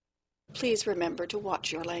Please remember to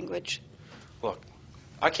watch your language. Look,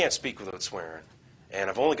 I can't speak without swearing, and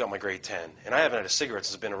I've only got my grade 10, and I haven't had a cigarette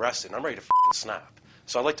since I've been arrested, and I'm ready to snap.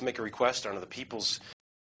 So I'd like to make a request under the People's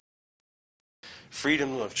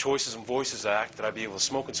Freedom of Choices and Voices Act that I be able to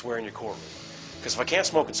smoke and swear in your courtroom. Because if I can't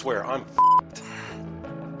smoke and swear, I'm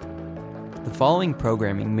The following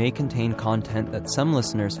programming may contain content that some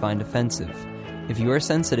listeners find offensive. If you are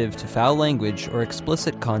sensitive to foul language or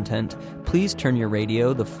explicit content, please turn your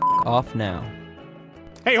radio the off now.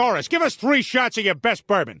 Hey, Horace, give us 3 shots of your best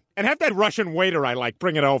bourbon. And have that Russian waiter I like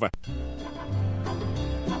bring it over.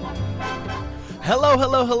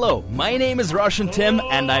 Hello. My name is Russian Tim,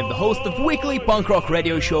 and I'm the host of weekly punk rock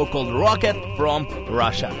radio show called Rocket from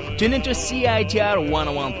Russia. Tune into CITR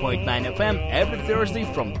 101.9 FM every Thursday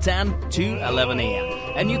from 10 to 11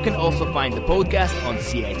 a.m. And you can also find the podcast on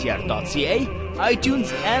CITR.ca,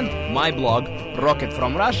 iTunes, and my blog,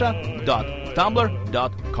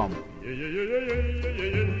 rocketfromrussia.tumblr.com.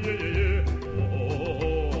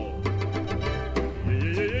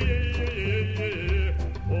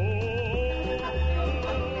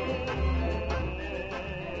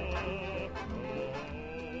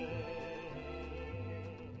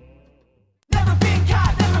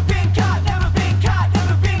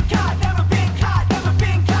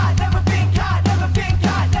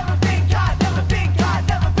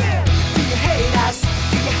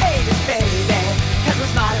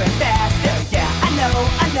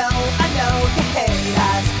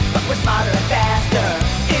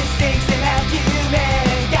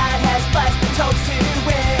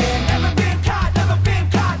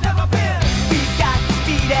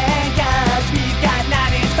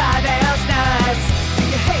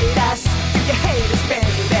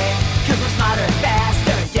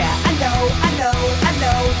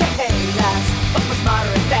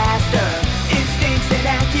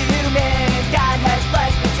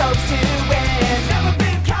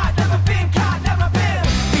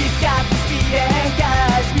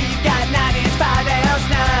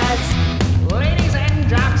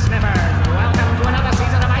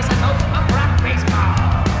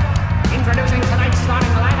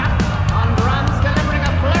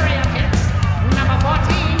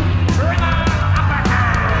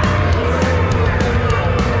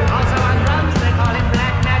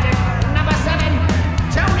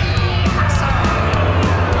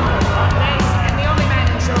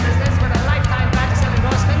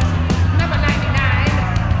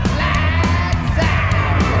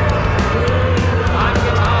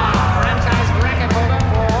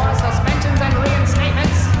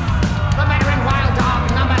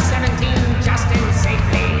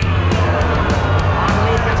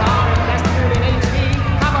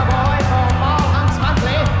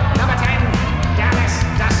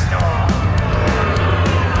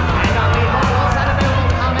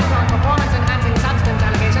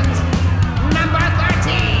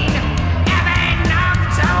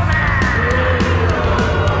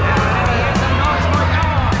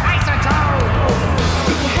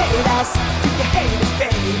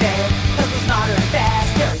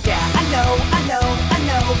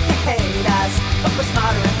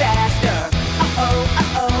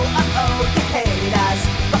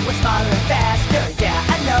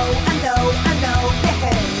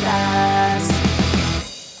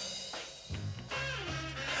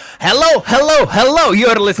 Hello,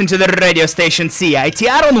 you're listening to the radio station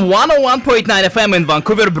CITR on 101.9 FM in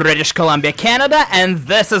Vancouver, British Columbia, Canada, and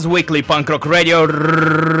this is weekly punk rock radio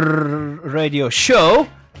show,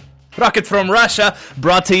 Rocket from Russia,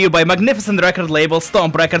 brought to you by magnificent record label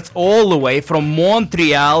Stomp Records, all the way from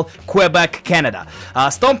Montreal, Quebec, Canada.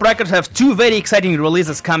 Stomp Records have 2 very exciting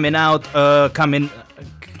releases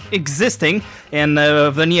existing in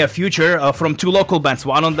the near future from 2 local bands.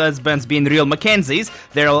 One of those bands being Real Mackenzie's.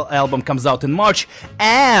 Their album comes out in March.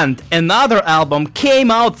 And another album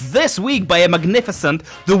came out this week by a magnificent,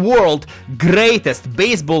 the world greatest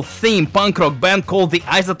baseball-themed punk rock band called the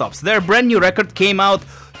Isotopes. Their brand new record came out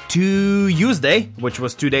Tuesday, which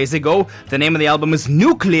was 2 days ago. The name of the album is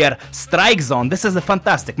Nuclear Strike Zone. This is a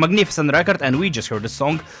fantastic, magnificent record, and we just heard a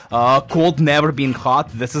song called Never Been Hot.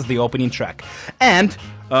 This is the opening track. And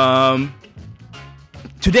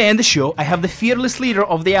today in the show, I have the fearless leader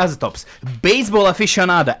of the Isotopes, baseball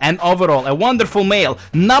aficionado, and overall a wonderful male,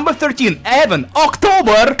 number 13, Evan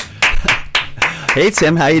October. Hey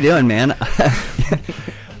Tim, how you doing, man?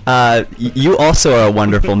 You also are a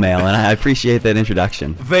wonderful male, and I appreciate that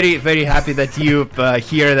introduction. Very, very happy that you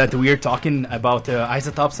hear that we're talking about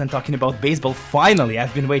Isotopes and talking about baseball. Finally,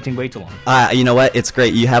 I've been waiting way too long. You know what? It's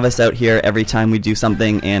great. You have us out here every time we do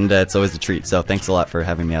something, and it's always a treat. So thanks a lot for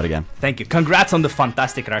having me out again. Thank you. Congrats on the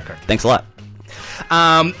fantastic record. Thanks a lot.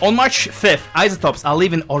 On March 5th, Isotopes are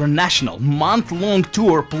leaving on a national month-long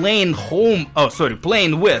tour playing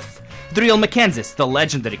with the Real Mackenzies, the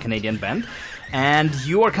legendary Canadian band. And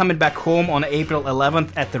you are coming back home on April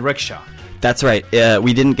 11th at the Rickshaw. That's right.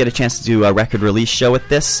 We didn't get a chance to do a record release show with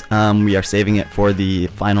this. We are saving it for the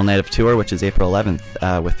final night of tour, which is April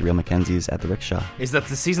 11th, with the Real Mackenzies at the Rickshaw. Is that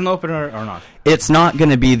the season opener or not? It's not going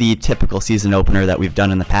to be the typical season opener that we've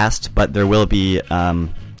done in the past, but there will be,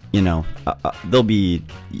 you're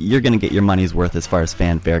going to get your money's worth as far as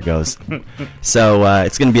fanfare goes. So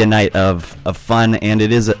it's going to be a night of fun, and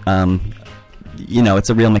it is, it's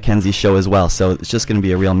a Real Mackenzie show as well. So it's just going to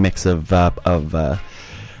be a real mix of I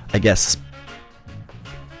guess,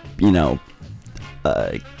 I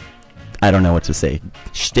don't know what to say.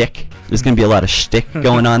 Shtick. There's going to be a lot of shtick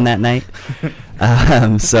going on that night.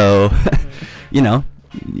 So,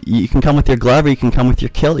 you can come with your glove, or you can come with your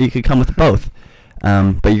kilt, or you can come with both.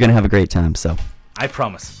 But you're going to have a great time, so. I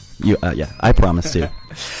promise. I promise too.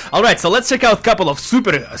 All right, so let's check out a couple of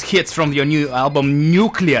super hits from your new album,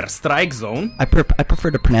 Nuclear Strike Zone. I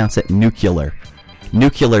prefer to pronounce it nuclear.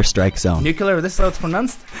 Nuclear Strike Zone. Nuclear, this is how it's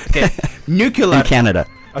pronounced? Okay, Nuclear. In Canada.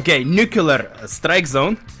 Okay, Nuclear Strike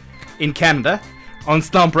Zone in Canada on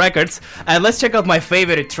Stomp Records. And let's check out my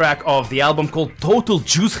favorite track of the album called Total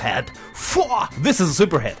Juicehead. This is a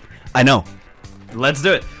super hit. I know. Let's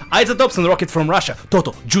do it. Isotopes and Rocket from Russia.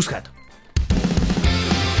 Total Juicehead.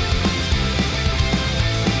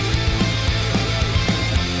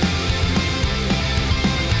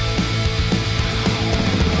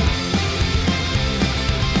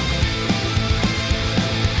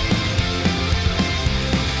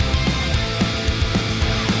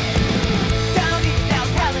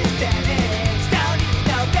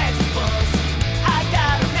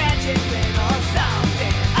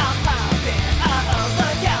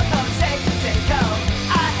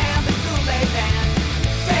 I am the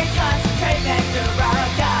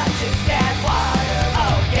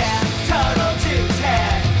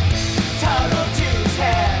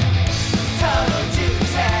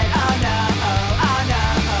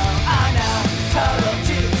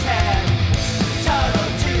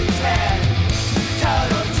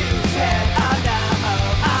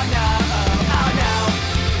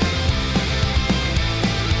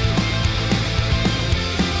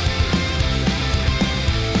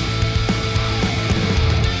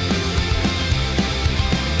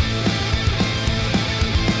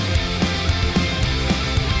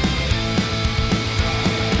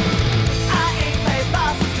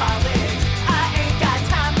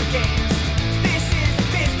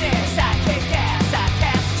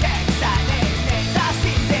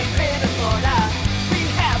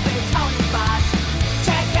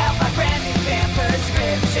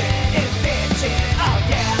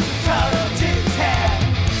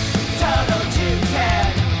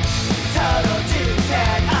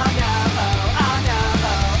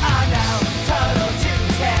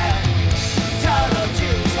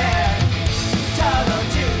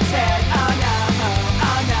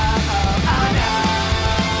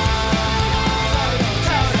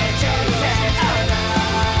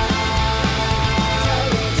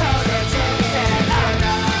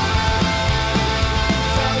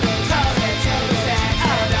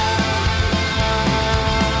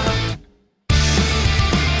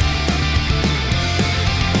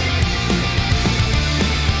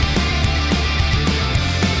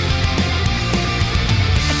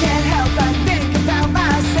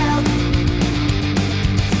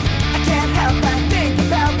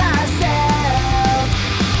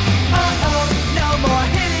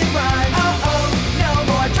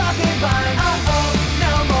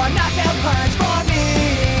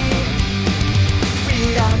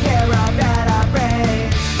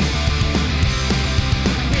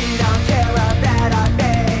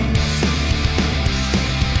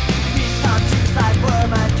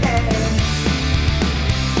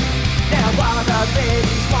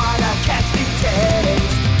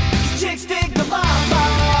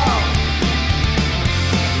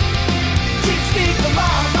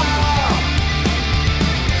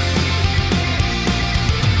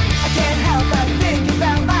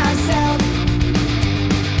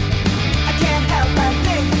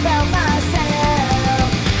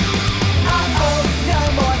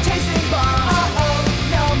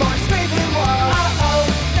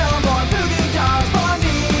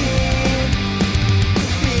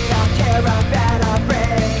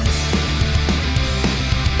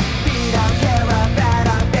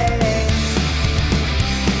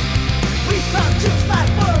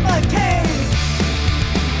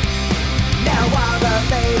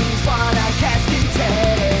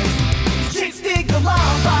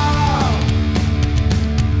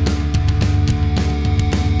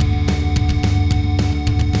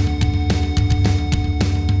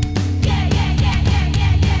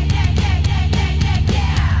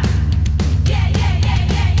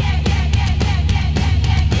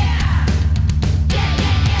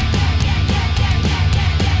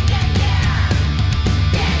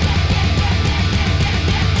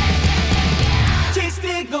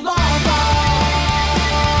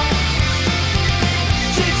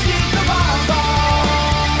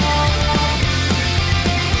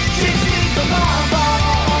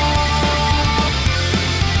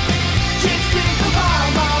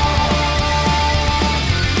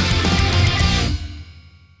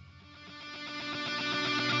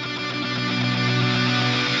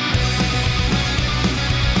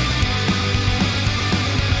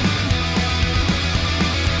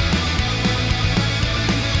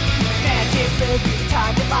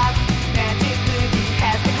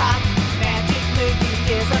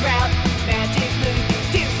around. Magic Loogie,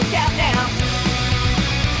 do look out now.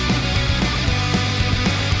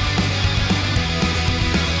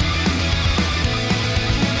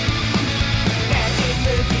 Magic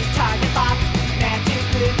Loogie, target locked. Magic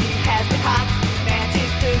Loogie has been hot. Magic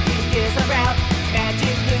Loogie is around.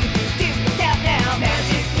 Magic Loogie, do look out now.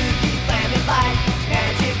 Magic Loogie, flaming light.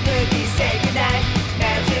 Magic Loogie, say goodnight.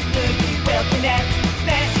 Magic Loogie will connect.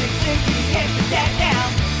 Magic Loogie, hit the deck now.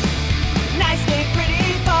 Nice game,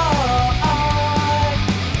 pretty boy.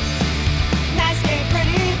 Nice game,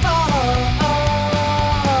 pretty boy.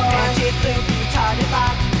 Magic Loogie, target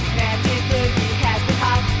locked. Magic Loogie has been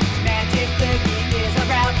hot. Magic Loogie is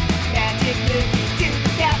around. Magic Loogie, do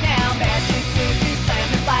look out now. Magic Loogie,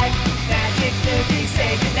 flaming light. Magic Loogie,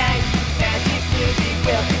 say goodnight. Magic Loogie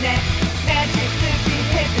will connect. Magic Loogie,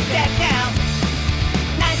 hit the deck now.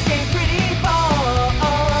 Nice game, pretty boy.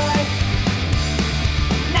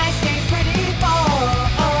 Nice game, pretty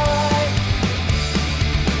boy.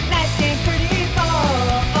 Nice game, pretty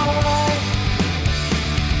boy.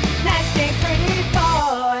 Nice game, pretty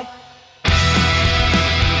boy.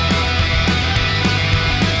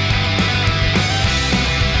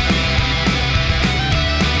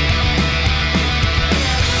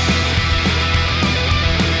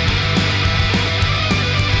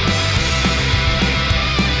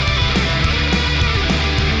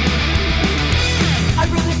 I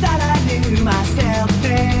really thought I knew myself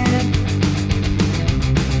then,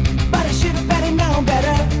 but I should have better known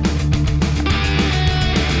better.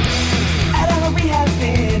 At all rehab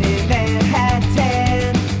in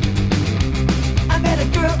Manhattan, I met a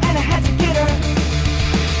girl and I had to get her.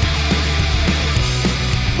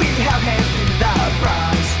 We held hands through the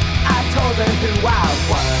Bronx. I told her who I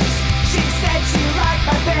was. She said she liked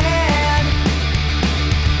my band.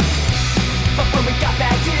 But when we got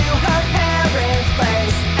back to her parents'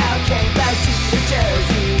 place, out came back to New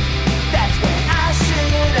Jersey. That's when I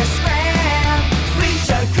should have scram.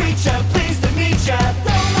 Bleacher, creature, pleased to meet ya.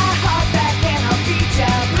 Throw my heart back and I'll beat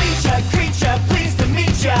ya. Bleacher, creature, pleased to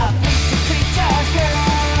meet ya. Bleacher, creature,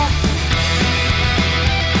 girl.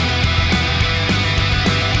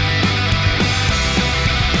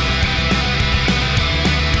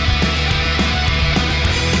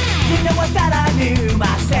 You know I thought I knew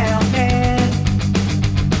myself, man,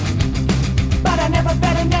 but I never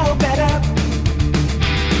better know better.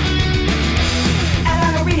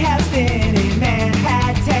 At a rehab stint in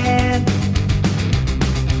Manhattan,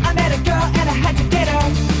 I met a girl and I had to get her.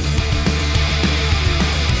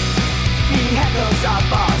 We had those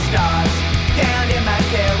softball stars down in my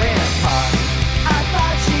Karen Park. I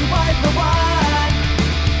thought she was the one,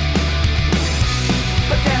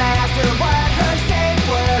 but then I asked her what her safe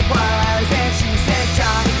word was, and she said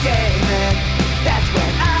Johnny Damon. That's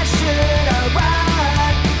when I should have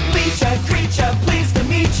run. Bleacher, creature, pleased to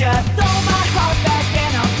meet ya. Throw my heart back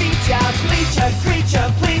and I'll beat ya. Bleacher,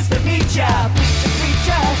 creature, pleased to meet ya. Bleacher,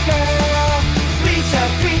 creature, girl. Bleacher,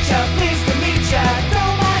 creature, pleased to meet ya. Throw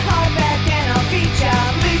my heart back and I'll beat ya.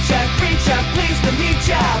 Bleacher, creature, pleased to meet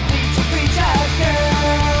ya. Bleacher, creature,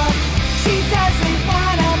 girl. She doesn't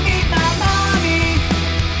wanna meet my mommy.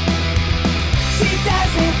 She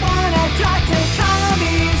doesn't wanna talk to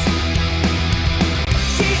commies.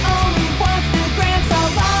 She only wants the grand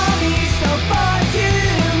salami. So for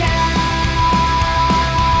tonight,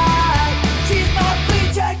 she's my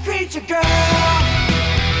bleacher, creature, girl.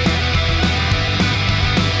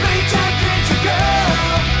 Bleacher, creature, girl.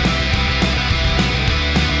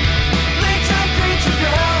 Bleacher, creature,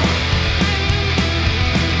 girl.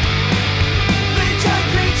 Bleacher,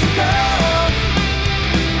 creature, girl. Bleacher, creature, girl.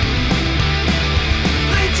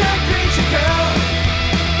 Bleacher, creature, girl.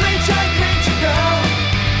 Bleacher, creature, girl.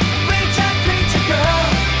 Bleacher, creature, girl.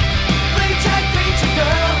 Bleacher, creature,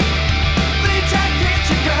 girl. Bleacher,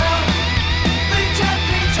 creature, girl. Bleacher,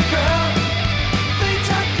 creature, girl.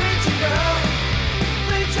 Bleacher, creature, girl.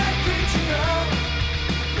 Bleacher, creature, girl.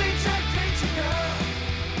 Bleacher, creature, girl.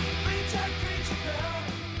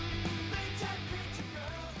 Bleacher, creature,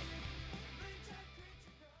 girl.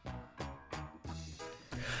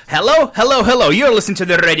 Hello. You're listening to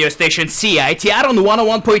the radio station CITR on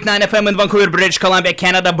 101.9 FM in Vancouver, British Columbia,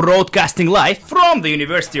 Canada, broadcasting live from the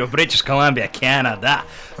University of British Columbia, Canada.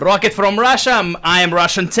 Rocket from Russia, I am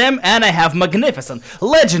Russian Tim, and I have magnificent,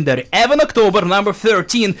 legendary Evan October, number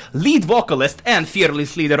 13, lead vocalist and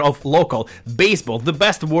fearless leader of local baseball, the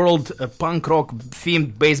best world punk rock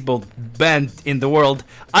themed baseball band in the world,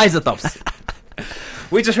 Isotopes.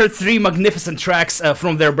 We just heard 3 magnificent tracks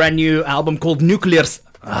from their brand new album called Nuclear.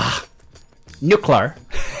 Nuclear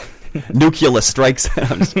Strike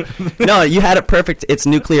Zone. No, you had it perfect. It's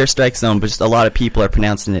Nuclear Strike Zone, but just a lot of people are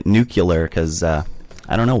pronouncing it nuclear because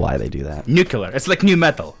I don't know why they do that. Nuclear. It's like new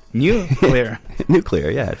metal. Nuclear. Nuclear,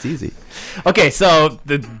 yeah, it's easy. Okay, so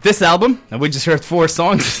this album, we just heard 4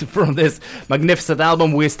 songs from this magnificent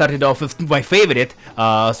album. We started off with my favorite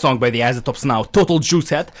song by the Isotopes now, Total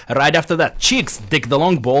Juicehead. Right after that, Chicks, Dig the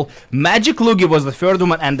Long Ball. Magic Loogie was the third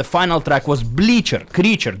one, and the final track was Bleacher,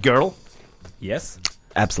 Creature, Girl. Yes?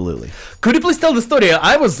 Absolutely. Could you please tell the story?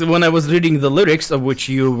 When I was reading the lyrics, of which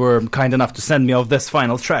you were kind enough to send me of this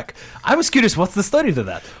final track, I was curious, what's the story to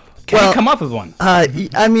that? Can you come up with one?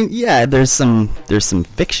 I mean, yeah, there's some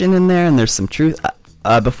fiction in there, and there's some truth.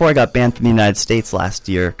 Before I got banned from the United States last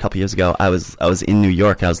year, a couple years ago, I was in New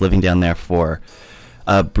York. I was living down there for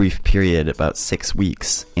a brief period, about 6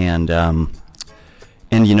 weeks, and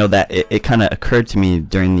you know that it kind of occurred to me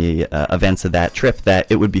during the events of that trip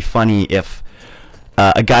that it would be funny if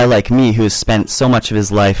a guy like me, who has spent so much of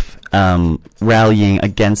his life rallying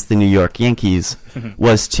against the New York Yankees,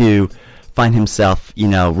 was to find himself, you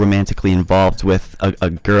know, romantically involved with a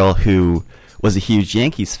girl who was a huge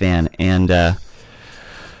Yankees fan, and the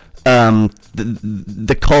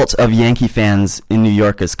cult of Yankee fans in New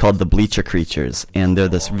York is called the Bleacher Creatures, and they're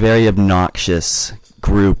this very obnoxious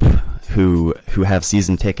group who have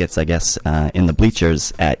season tickets, I guess, in the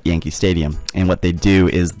bleachers at Yankee Stadium, and what they do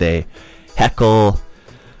is they heckle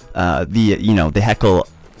they heckle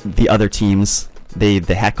the other teams. They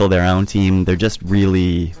heckle their own team. They're just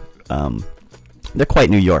really they're quite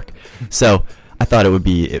New York. So I thought it would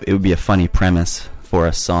be a funny premise for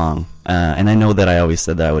a song. And I know that I always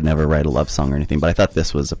said that I would never write a love song or anything, but I thought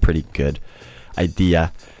this was a pretty good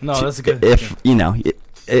idea. No, that's a good. If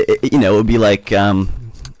it would be like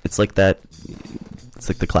it's like that. It's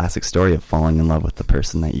like the classic story of falling in love with the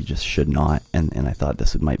person that you just should not, and I thought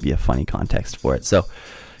this might be a funny context for it. So,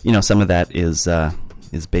 you know, some of that is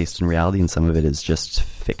based in reality, and some of it is just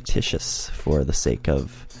fictitious for the sake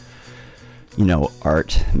of, you know,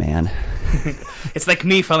 art, man. It's like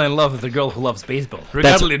me falling in love with a girl who loves baseball,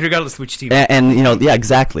 regardless which team. And you know, yeah,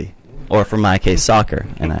 exactly. Or for my case, soccer,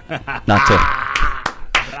 and not to.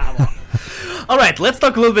 All right, let's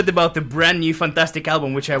talk a little bit about the brand new fantastic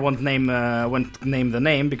album, which I won't name the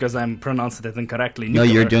name because I'm pronouncing it incorrectly. No,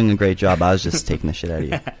 you're doing a great job. I was just taking the shit out of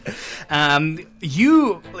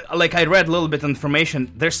you. I read a little bit of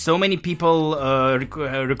information. There's so many people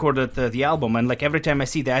recorded the album, and like every time I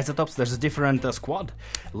see the Isotopes, there's a different squad,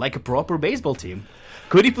 like a proper baseball team.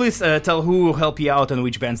 Could you please tell who helped you out and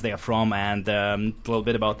which bands they are from, and a little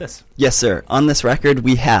bit about this? Yes, sir. On this record,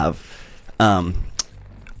 we have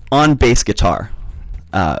on bass guitar,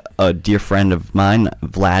 a dear friend of mine,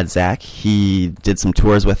 Vlad Zach. He did some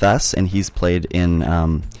tours with us, and he's played in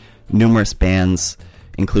numerous bands,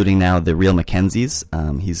 including now the Real Mackenzies.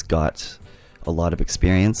 He's got a lot of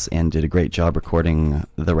experience and did a great job recording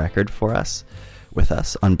the record for us, with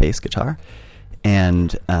us on bass guitar.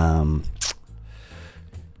 And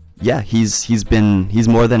yeah, he's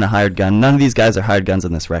more than a hired gun. None of these guys are hired guns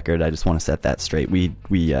on this record. I just want to set that straight. We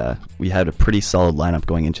had a pretty solid lineup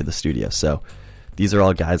going into the studio. So these are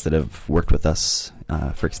all guys that have worked with us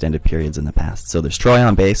for extended periods in the past. So there's Troy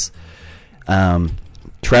on bass,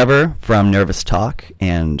 Trevor from Nervous Talk,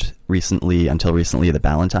 and until recently, the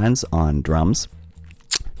Ballantines on drums.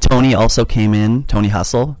 Tony also came in. Tony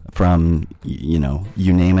Hustle from you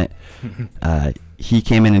name it. He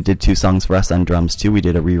came in and did 2 songs for us on drums, too. We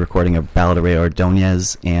did a re-recording of Ballad of Ray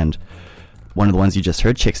Ordonez, and one of the ones you just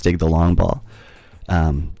heard, Chicks Dig the Long Ball.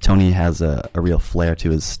 Tony has a real flair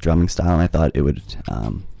to his drumming style, and I thought it would...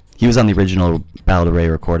 he was on the original Ballad of Ray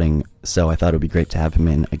recording, so I thought it would be great to have him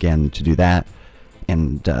in again to do that.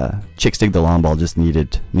 And Chicks Dig the Long Ball just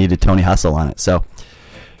needed Tony Hustle on it. So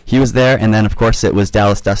he was there, and then, of course, it was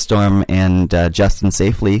Dallas Duststorm and Justin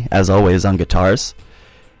Safely, as always, on guitars.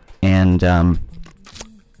 And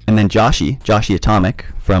then Joshy Atomic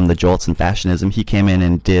from the Jolts and Fashionism, he came in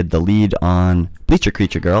and did the lead on Bleacher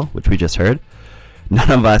Creature Girl, which we just heard.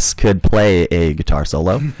 None of us could play a guitar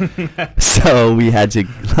solo, so we had to,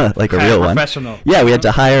 like a real one. Professional. Yeah, we had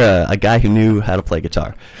to hire a guy who knew how to play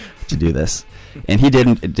guitar to do this. And he did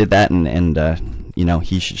that, and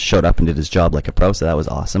he showed up and did his job like a pro, so that was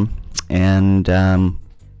awesome. And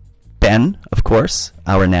Ben, of course,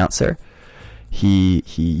 our announcer,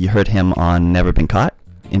 you heard him on Never Been Caught,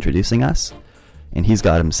 introducing us, and he's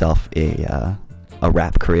got himself a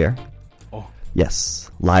rap career. Oh, yes,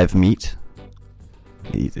 Live Meat.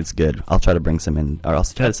 It's good. I'll try to bring some in, or I'll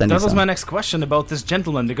try to send you some. That was my next question about this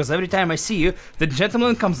gentleman, because every time I see you, the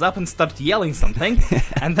gentleman comes up and starts yelling something,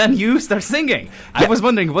 and then you start singing. Yeah. I was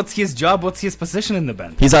wondering, what's his job? What's his position in the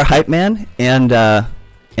band? He's our hype man, and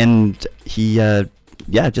he,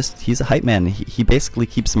 he's a hype man. He basically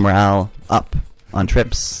keeps morale up on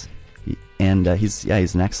trips. and he's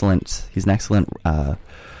an excellent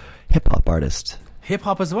hip hop artist. Hip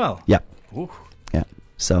hop as well. Yeah, Ooh. yeah.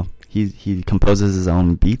 So he composes his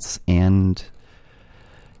own beats and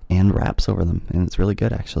raps over them, and it's really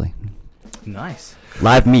good actually. Nice.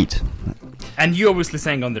 Live meet, And you obviously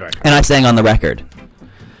sang on the record. and I sang on the record.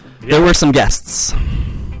 Yeah. There were some guests,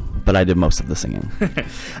 but I did most of the singing.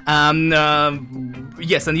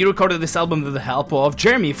 Yes, and you recorded this album with the help of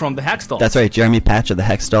Jeremy from the Hexstalls. That's right. Jeremy Patch of the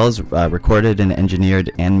Hexstalls recorded and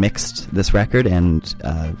engineered and mixed this record, and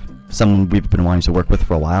someone we've been wanting to work with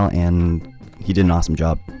for a while, and he did an awesome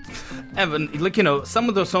job. Evan, like, you know, some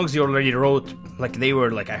of those songs you already wrote, like, they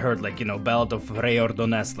were, like, I heard, like, you know, Ballad of Ray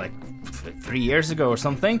Ordonez, like, 3 years ago or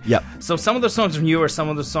something. Yep. So some of the songs are newer, some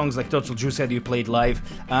of the songs, like Total Juice had you played live.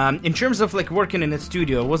 In terms of, like, working in a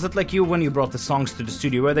studio, was it like you when you brought the songs to the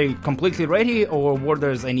studio? Were they completely ready, or were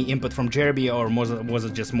there any input from Jeremy, or was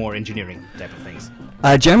it just more engineering type of things?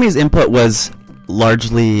 Jeremy's input was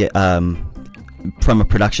largely from a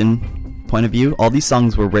production point of view. All these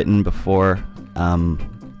songs were written before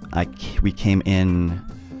we came in,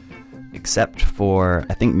 except for,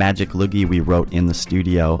 I think, Magic Loogie we wrote in the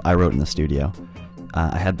studio. I wrote in the studio.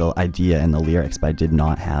 I had the idea and the lyrics, but I did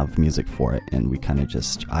not have music for it, and I kind of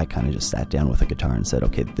just sat down with a guitar and said,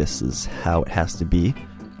 okay, this is how it has to be,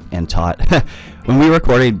 and taught. When we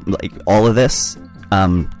recorded, like, all of this,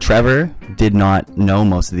 Trevor did not know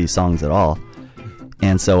most of these songs at all,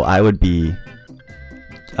 and so I would be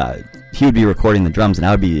he would be recording the drums, and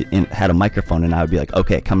I would be had a microphone, and I would be like,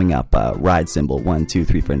 okay, coming up, ride cymbal 1, 2,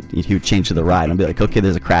 3, 4. He would change to the ride, and I'd be like, okay,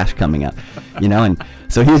 there's a crash coming up, you know. And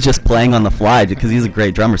so he was just playing on the fly because he's a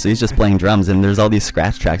great drummer. So he's just playing drums, and there's all these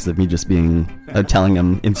scratch tracks of me just being telling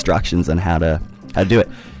him instructions on how to do it.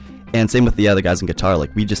 And same with the other guys on guitar.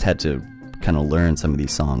 Like, we just had to kind of learn some of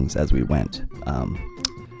these songs as we went.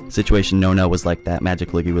 Situation No was like that. Magic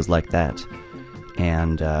Loogie was like that,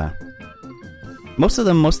 and most of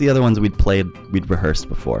the other ones we'd rehearsed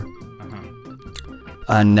before.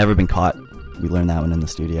 Never Been Caught. We learned that one in the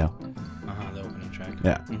studio. The opening track.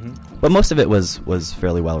 Yeah. But most of it was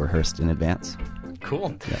fairly well rehearsed in advance.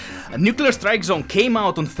 Cool. Yeah. Nuclear Strike Zone came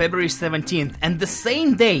out on February 17th, and the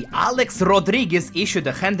same day, Alex Rodriguez issued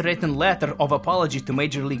a handwritten letter of apology to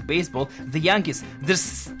Major League Baseball, the Yankees, the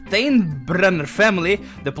Steinbrenner family,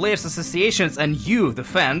 the Players Associations, and you, the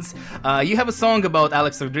fans. You have a song about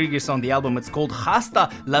Alex Rodriguez on the album. It's called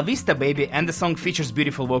Hasta La Vista, Baby, and the song features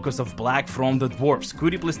beautiful vocals of Black from the Dwarfs.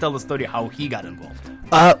 Could you please tell the story how he got involved?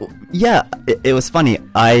 Yeah, it was funny.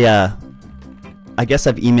 I guess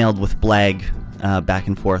I've emailed with Blag back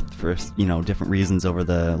and forth for, you know, different reasons over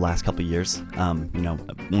the last couple of years. You know,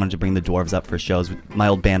 I wanted to bring the Dwarves up for shows. My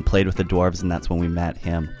old band played with the Dwarves, and that's when we met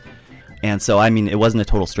him. And so, I mean, it wasn't a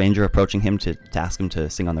total stranger approaching him to ask him to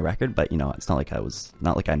sing on the record, but, you know, it's not like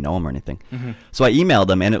I know him or anything. So I emailed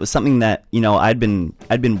him, and it was something that, you know, I'd been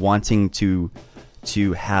wanting to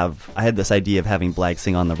have. I had this idea of having Blag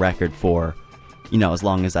sing on the record for, you know, as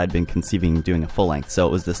long as I'd been conceiving doing a full length. So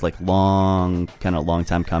it was this, like, long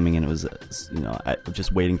time coming, and it was, you know, I was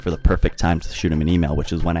just waiting for the perfect time to shoot him an email,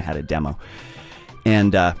 which is when I had a demo.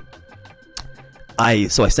 And I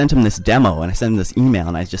sent him this demo, and I sent him this email,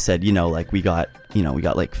 and I just said, you know, like, we got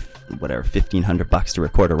like whatever, $1,500 to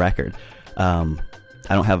record a record. I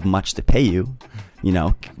don't have much to pay you, you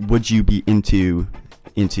know. Would you be into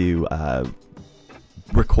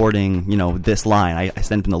recording, you know, this line? I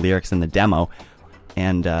sent him the lyrics and the demo,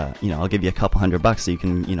 and you know, I'll give you a couple $100 so you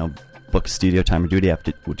can, you know, book studio time or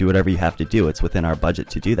do whatever you have to do. It's within our budget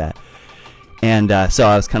to do that. And so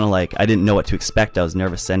I was kind of like, I didn't know what to expect. I was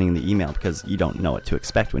nervous sending the email because you don't know what to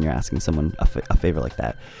expect when you're asking someone a favor like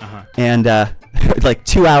that. And like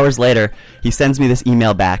 2 hours later, he sends me this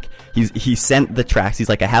email back. He sent the tracks. He's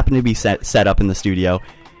like, I happen to be set up in the studio.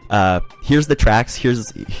 Here's the tracks.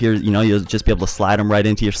 Here, you know, you'll just be able to slide them right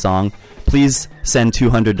into your song. Please send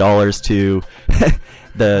 $200 to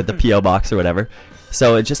the PO box or whatever.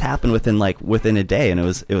 So it just happened within a day, and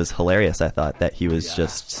it was hilarious. I thought that he was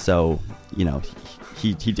just so, you know,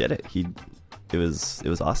 he did it. It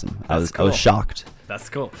was awesome. I was shocked. That's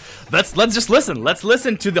cool. Let's just listen. Let's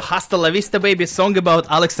listen to the Hasta La Vista Baby song about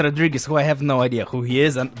Alex Rodriguez, who I have no idea who he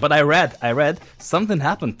is, but I read something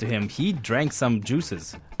happened to him. He drank some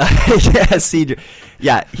juices. Yes,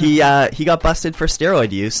 he got busted for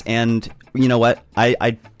steroid use, and you know what?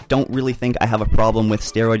 I don't really think I have a problem with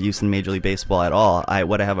steroid use in Major League Baseball at all.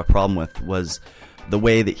 What I have a problem with was the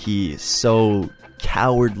way that he so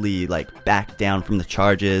cowardly, like, backed down from the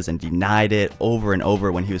charges and denied it over and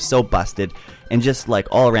over when he was so busted, and just, like,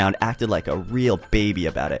 all around acted like a real baby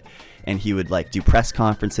about it. And he would, like, do press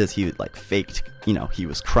conferences. He would, like, faked, you know, he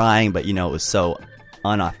was crying, but, you know, it was so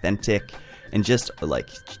unauthentic. and just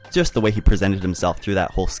the way he presented himself through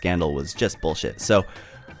that whole scandal was just bullshit. So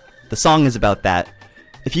the song is about that.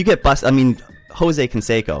 If you get busted, I mean, Jose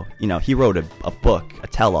Canseco, he wrote a book, a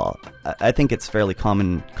tell-all. I think it's fairly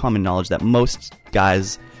common knowledge that most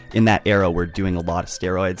guys in that era were doing a lot of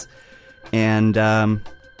steroids. And,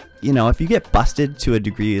 if you get busted to a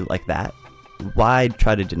degree like that, why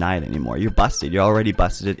try to deny it anymore? You're busted. You're already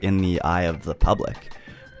busted in the eye of the public.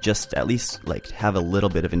 Just at least, have a little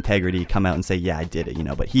bit of integrity, come out and say, yeah, I did it,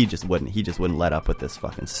 But he just wouldn't. He just wouldn't let up with this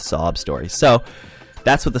fucking sob story. So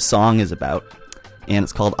that's what the song is about. And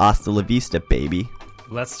it's called Hasta La Vista, Baby.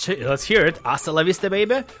 Let's hear it. Hasta La Vista,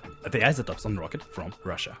 Baby. The Isotopes on Rocket from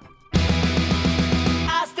Russia.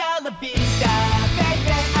 Hasta la vista,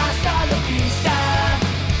 baby, hasta la vista.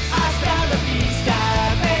 Hasta la vista,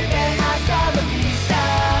 baby, hasta la vista.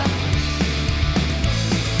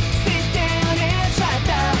 Sit down and shut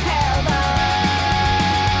the hell up.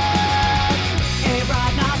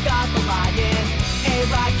 A-Rod, knock off the lion.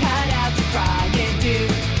 A-Rod, cut out your crying,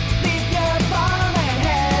 dude. Leave your ball and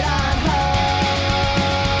head on home.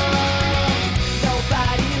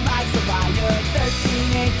 Nobody likes a liar.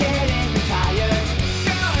 13 ain't getting retired.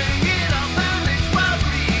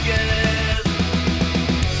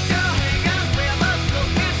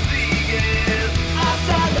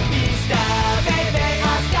 Hasta la vista, baby,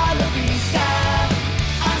 hasta la vista.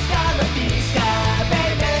 Hasta la vista,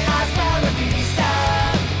 baby, hasta la vista.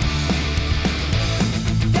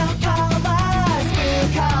 Don't call us, we'll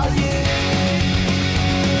call you.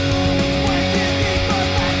 1, 2, 3, 4,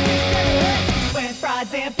 5, 6, 7, 8. When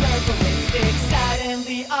frauds and purple lipsticks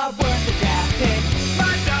suddenly are worth the draft pick.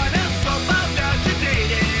 My daughter's so bummed out you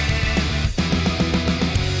dated.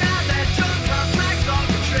 Now that your contract's all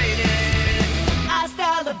traded.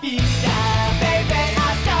 Hasta la vista, baby,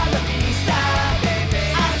 hasta la vista, baby,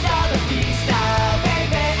 hasta la vista,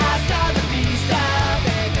 baby, hasta la vista,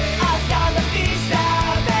 baby, hasta la vista,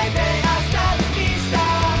 baby, hasta la vista,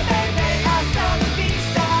 baby, hasta la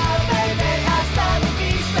vista, baby, hasta la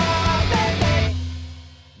vista, baby.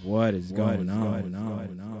 What is going on?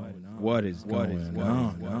 What is going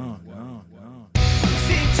on?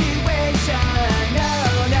 Situation, no,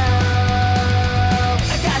 no.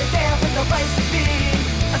 I got it there with no place to be.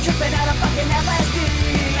 I'm tripping out of fucking LSD.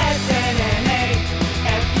 SNNA,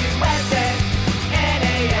 FUSN,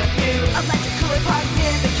 NAFU. Electric cooler parked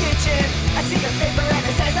in the kitchen. I see your paper and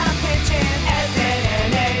it says I'm pitching.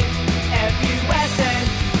 SNNA, FUSN,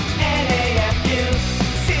 NAFU.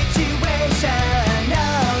 Situation, no,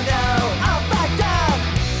 no. I'm fucked up.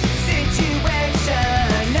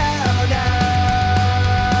 Situation, no,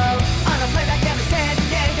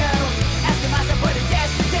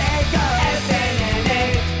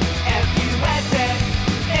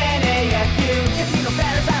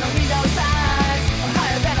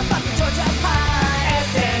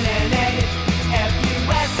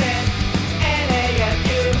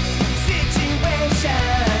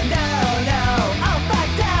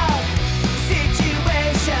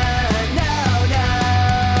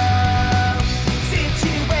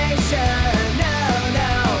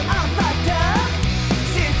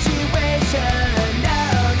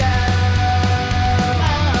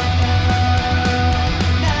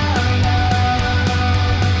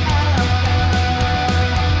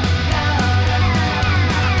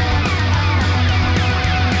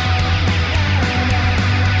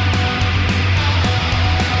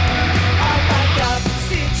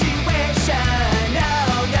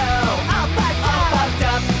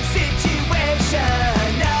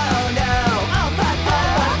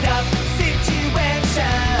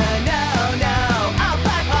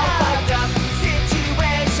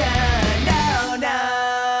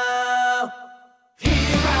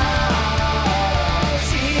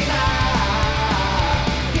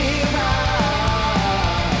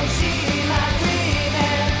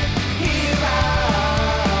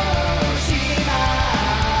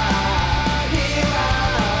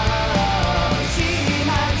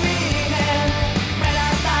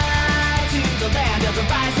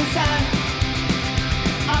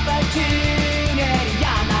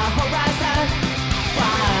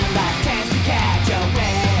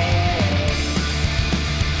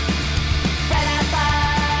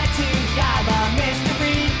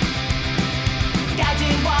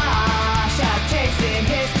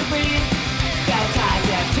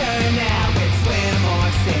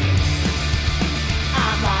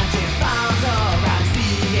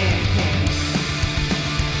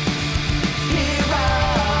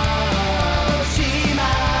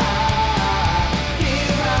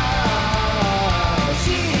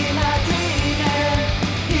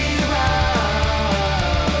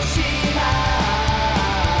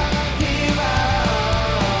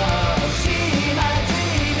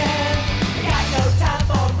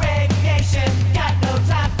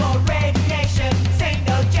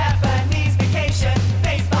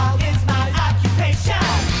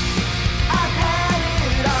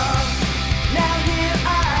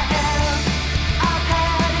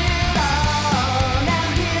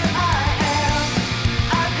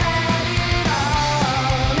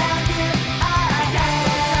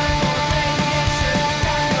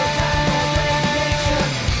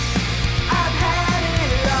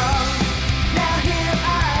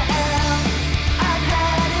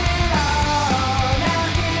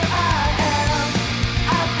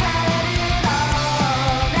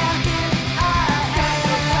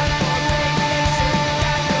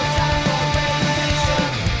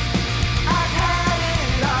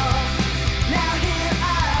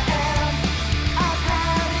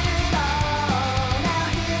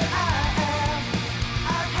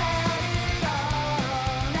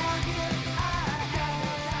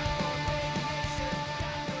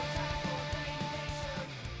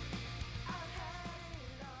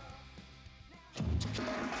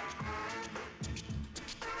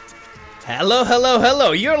 Hello, hello,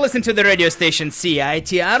 hello. You're listening to the radio station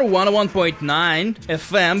CITR 101.9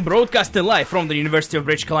 FM, broadcasting live from the University of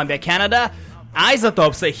British Columbia, Canada.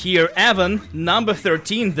 Isotopes are here. Evan, number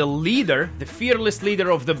 13, the leader, the fearless leader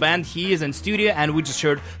of the band. He is in studio, and we just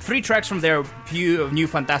heard 3 tracks from their new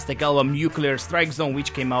fantastic album, Nuclear Strike Zone,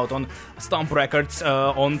 which came out on Stomp Records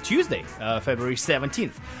on Tuesday, February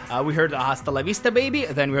 17th. We heard Hasta La Vista Baby,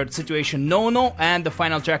 then we heard Situation No No, and the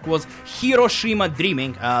final track was Hiroshima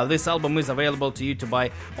Dreaming. This album is available to you to buy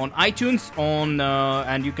on iTunes,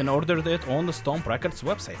 and you can order it on the Stomp Records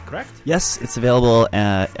website, correct? Yes, it's available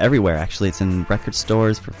everywhere, actually. It's in record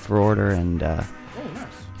stores for order, and nice.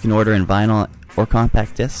 You can order in vinyl or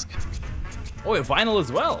compact disc. Oh, yeah, vinyl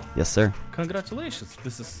as well. Yes, sir. Congratulations.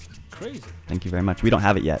 This is crazy. Thank you very much. We don't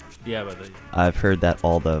have it yet. Yeah, but I've heard that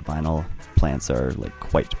all the vinyl plants are like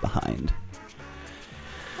quite behind.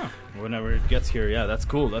 Whenever it gets here, yeah, that's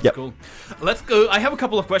cool. That's Yep. cool. Let's go. I have a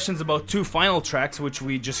couple of questions about 2 final tracks, which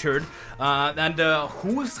we just heard.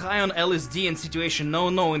 Who is high on LSD in Situation No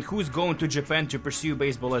No, and who's going to Japan to pursue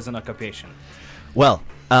baseball as an occupation? Well,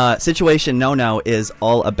 Situation No No is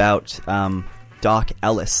all about Doc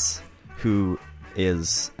Ellis, who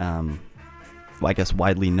is, I guess,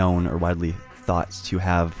 widely known or widely thought to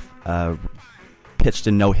have pitched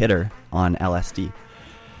a no-hitter on LSD.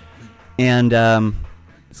 And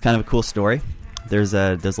it's kind of a cool story. There's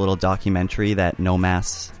a little documentary that No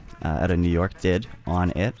Mass out of New York did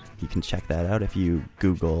on it. You can check that out if you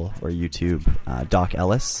Google or YouTube Doc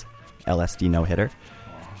Ellis, LSD no-hitter.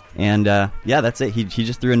 And yeah, that's it. He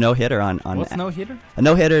just threw a no-hitter on. What's no-hitter? A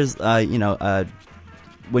no-hitter is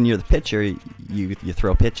when you're the pitcher, you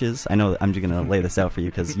throw pitches. I know I'm just going to lay this out for you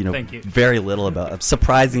because you know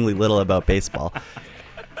surprisingly little about baseball.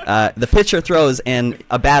 The pitcher throws, and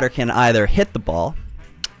a batter can either hit the ball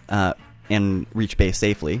and reach base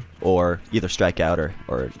safely, or either strike out or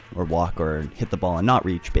walk or hit the ball and not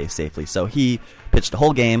reach base safely. So he pitched a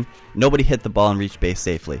whole game. Nobody hit the ball and reached base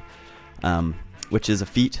safely, which is a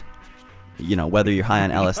feat. You know, whether you're high on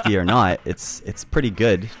LSD or not, it's pretty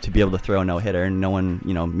good to be able to throw a no-hitter. And no one,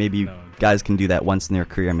 maybe guys can do that once in their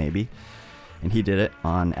career, maybe. And he did it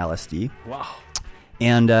on LSD. Wow.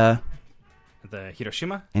 And the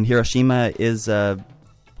Hiroshima? And Hiroshima is there's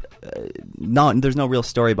no real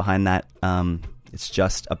story behind that. It's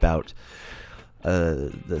just about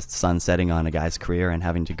the sun setting on a guy's career and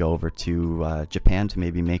having to go over to Japan to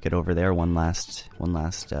maybe make it over there one last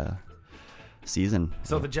season.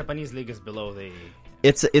 So the Japanese league is below the...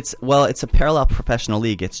 It's a parallel professional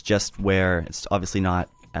league. It's just where it's obviously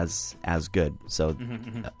not as good. So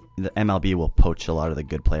the MLB will poach a lot of the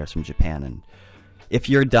good players from Japan. And if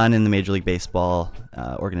you're done in the Major League Baseball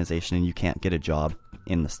organization and you can't get a job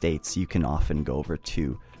in the States, you can often go over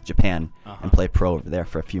to Japan and play pro over there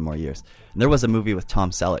for a few more years. And there was a movie with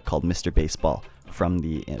Tom Selleck called Mr. Baseball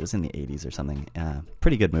it was in the 80s or something.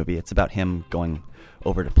 Pretty good movie. It's about him going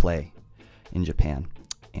over to play in Japan.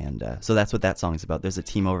 And so that's what that song is about. There's a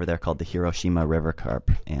team over there called the Hiroshima River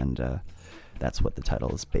Carp, and that's what the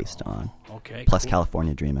title is based on. Okay. Plus cool.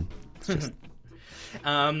 California Dreamin'. It's just...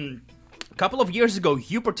 A couple of years ago,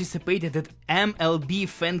 you participated at MLB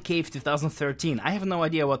Fan Cave 2013. I have no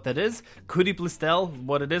idea what that is. Could you please tell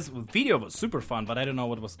what it is? The video was super fun, but I don't know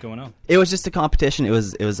what was going on. It was just a competition. It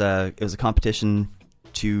was a competition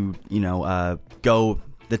to go.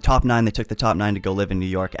 The top 9. They took the top 9 to go live in New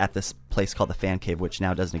York at this place called the Fan Cave, which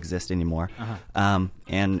now doesn't exist anymore,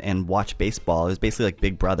 and watch baseball. It was basically like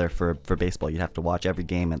Big Brother for baseball. You'd have to watch every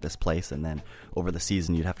game at this place, and then over the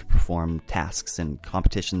season you'd have to perform tasks and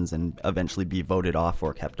competitions and eventually be voted off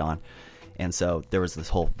or kept on. And so there was this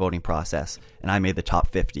whole voting process, and I made the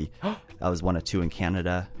top 50. I was one of 2 in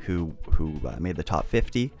Canada who made the top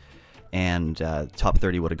 50. And top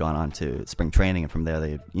 30 would have gone on to spring training, and from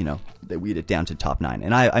there they weed it down to top 9.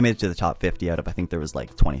 And I made it to the top 50 out of, I think there was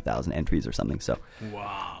like 20,000 entries or something. So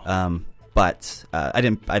wow. But I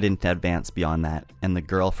didn't advance beyond that. And the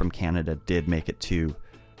girl from Canada did make it to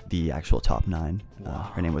the actual top 9.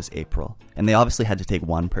 Wow. Her name was April, and they obviously had to take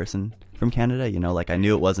one person from Canada. Like I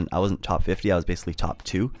knew I wasn't top 50. I was basically top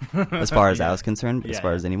 2 as far as I was concerned, as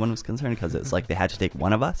far as anyone was concerned, because it's like they had to take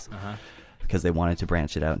one of us. Because they wanted to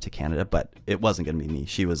branch it out into Canada, but it wasn't going to be me.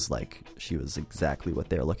 She was exactly what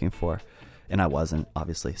they were looking for, and I wasn't,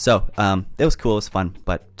 obviously. So it was cool, it was fun,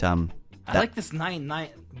 but I like this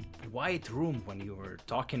white room when you were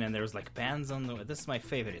talking, and there was like pans on the. This is my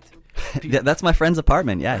favorite. That's my friend's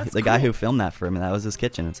apartment. Yeah, that's the guy who filmed that for him, and that was his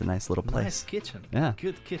kitchen. It's a nice little place. Nice kitchen. Yeah,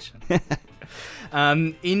 good kitchen.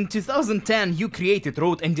 In 2010, you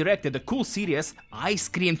wrote, and directed a cool series, Ice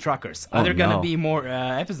Cream Truckers. Are there gonna be more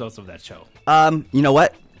episodes of that show? You know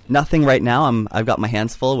what? Nothing right now. I've got my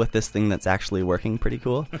hands full with this thing that's actually working pretty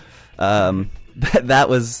cool.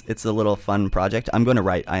 It's a little fun project.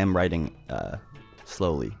 I am writing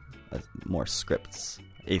slowly more scripts.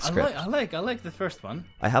 A script. I like the first one.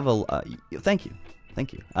 I have thank you.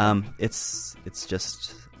 It's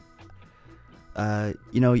just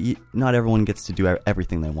not everyone gets to do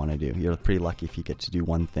everything they want to do. You're pretty lucky if you get to do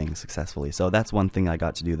one thing successfully. So that's one thing I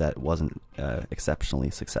got to do that wasn't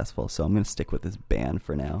exceptionally successful. So I'm going to stick with this band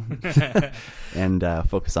for now and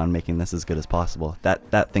focus on making this as good as possible.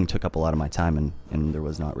 That thing took up a lot of my time, and there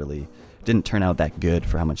was didn't turn out that good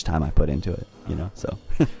for how much time I put into it. So.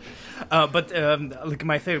 But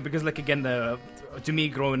my favorite, because again, to me,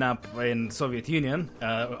 growing up in Soviet Union,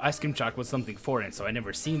 ice cream truck was something foreign, so I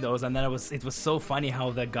never seen those. And then it was so funny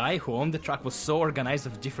how the guy who owned the truck was so organized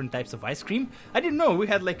with different types of ice cream. I didn't know we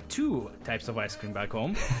had 2 types of ice cream back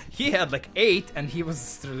home. He had 8, and he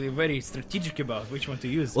was very strategic about which one to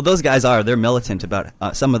use. Well, those guys they're militant about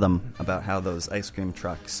some of them about how those ice cream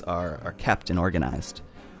trucks are kept and organized.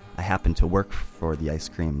 I happen to work for the ice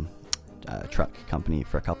cream truck company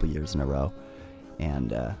for a couple years in a row,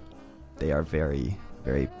 and they are very,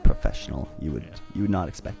 very professional. You would not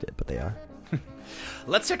expect it, but they are.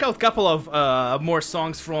 Let's check out a couple of more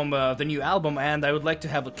songs from the new album, and I would like to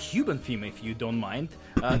have a Cuban theme, if you don't mind.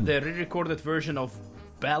 The re-recorded version of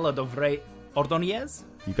Ballad of Rey Ordonez.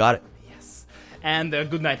 You got it. Yes. And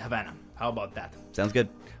Goodnight Havana. How about that? Sounds good.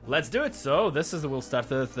 Let's do it. So we'll start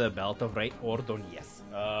with the Ballad of Rey Ordonez.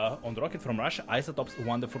 On the Rocket from Russia, Isotopes,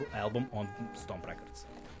 wonderful album on Stomp Records.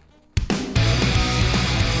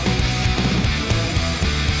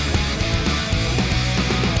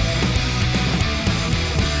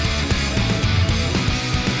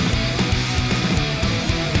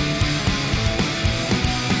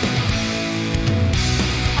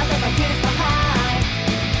 I left my kids behind,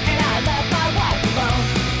 and I left my wife alone.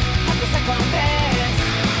 At the cyclone dance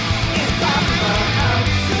in Buffalo,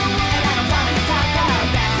 and I don't wanna talk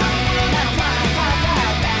about it. I don't wanna talk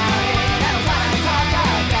about it. I don't wanna talk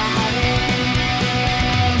about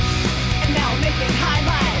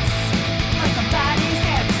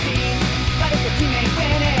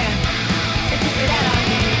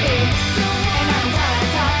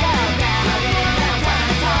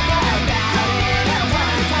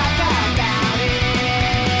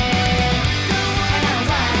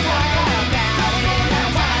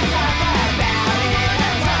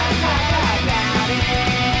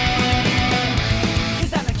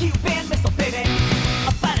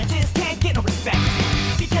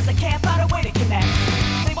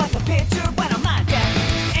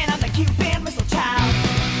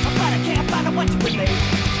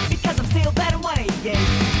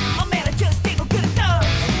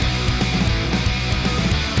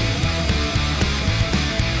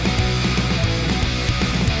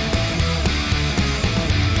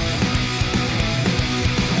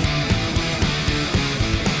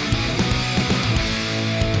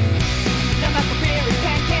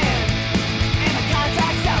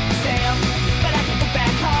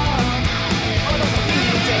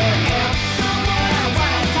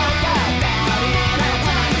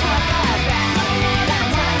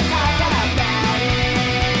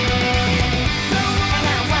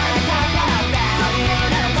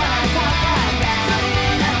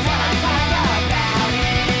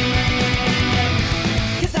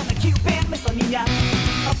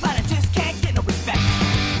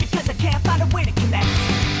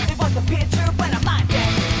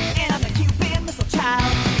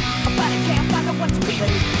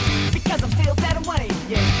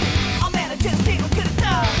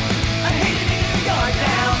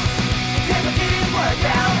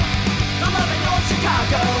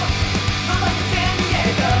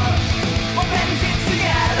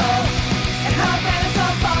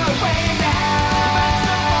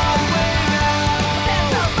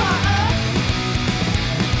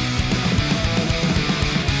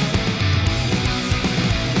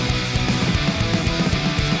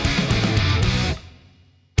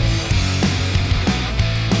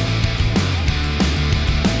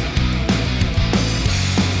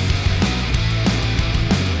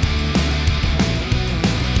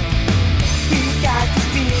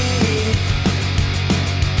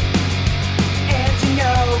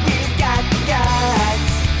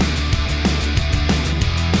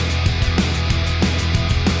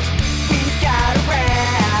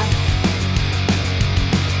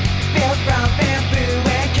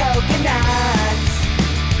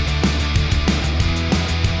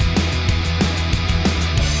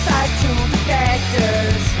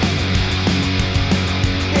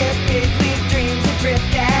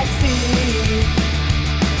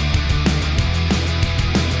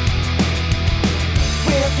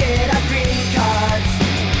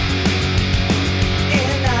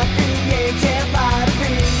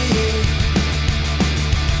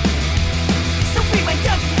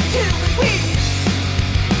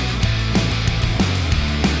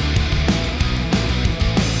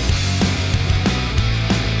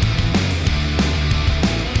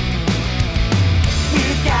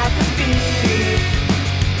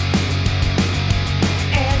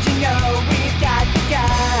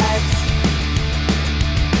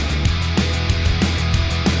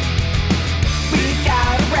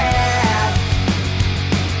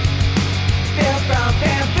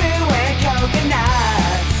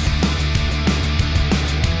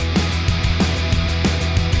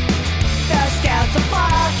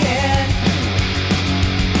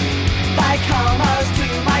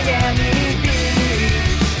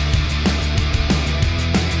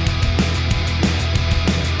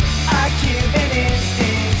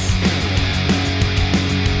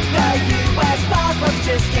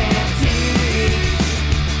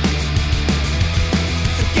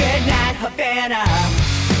Havana.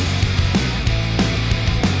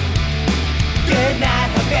 Good night,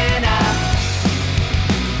 Havana.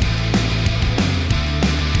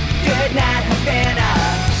 Good night, Havana.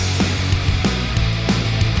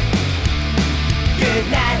 Good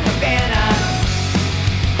night, Havana.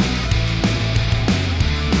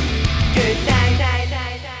 Good night, night,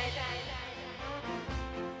 night, night, night.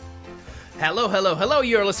 Hello, hello, hello,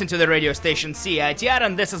 you're listening to the radio station CITR,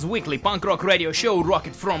 and this is weekly punk rock radio show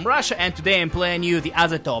Rocket from Russia, and today I'm playing you the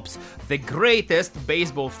Isotopes, the greatest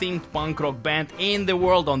baseball-themed punk rock band in the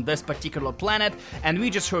world on this particular planet, and we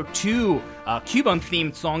just heard two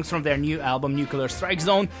Cuban-themed songs from their new album Nuclear Strike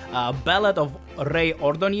Zone, Ballad of Rey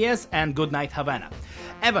Ordonez and Goodnight Havana.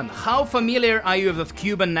 Evan, how familiar are you with the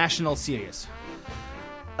Cuban national series?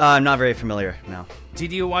 I'm not very familiar, no.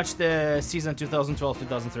 Did you watch the season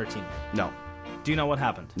 2012-2013? No. Do you know what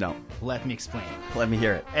happened? No. Let me explain. Let me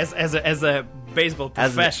hear it. As a baseball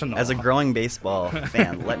professional. As a growing baseball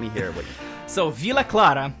fan, let me hear what you... So, Villa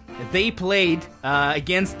Clara, they played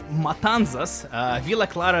against Matanzas. Villa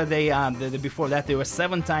Clara, before that, they were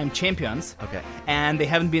 7-time champions. Okay. And they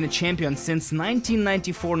haven't been a champion since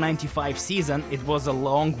 1994-95 season. It was a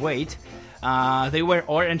long wait. They wear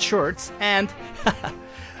orange shirts, and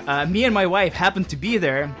me and my wife happened to be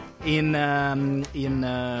there in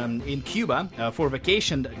Cuba for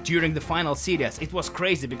vacation during the final series. It was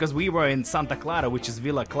crazy because we were in Santa Clara, which is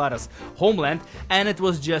Villa Clara's homeland, and it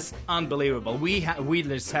was just unbelievable. We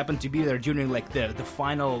just happened to be there during like the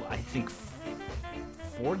final, I think,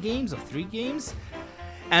 4 games or 3 games.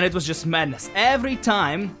 And it was just madness. Every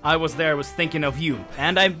time I was there, I was thinking of you.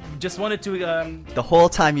 And I just wanted to... The whole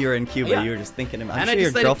time you were in Cuba, yeah. you were just thinking about... I'm And sure I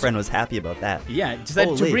your decided girlfriend was happy about that. Yeah,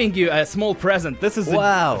 decided to Holy. bring you a small present. This is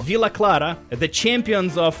Wow. a Villa Clara, the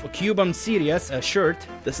champions of Cuban series shirt.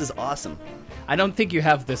 This is awesome. I don't think you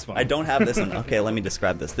have this one. I don't have this one. Okay, let me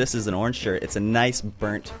describe this. This is an orange shirt. It's a nice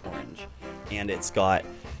burnt orange. And it's got...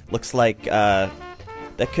 Looks like...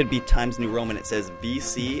 that could be Times New Roman. It says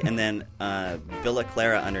VC and then Villa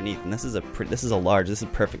Clara underneath. And this is a large. This is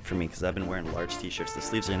perfect for me because I've been wearing large T-shirts. The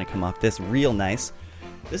sleeves are going to come off this real nice.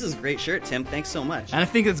 This is a great shirt, Tim. Thanks so much. And I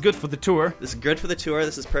think it's good for the tour. This is good for the tour.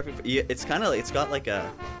 This is perfect. It's kind of. It's got like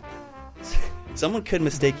a. Someone could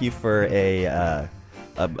mistake you for an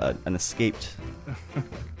escaped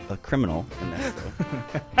criminal in this. Though.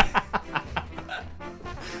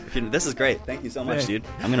 This is great. Thank you so much, dude.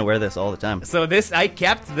 I'm gonna wear this all the time. So I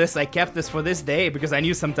kept this for this day because I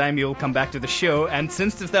knew sometime you'll come back to the show. And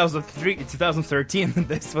since 2013,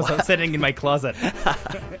 this was sitting in my closet.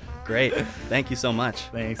 Great. Thank you so much.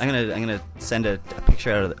 Thanks. I'm gonna send a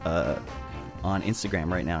picture out of on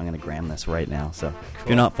Instagram right now. I'm gonna gram this right now. So if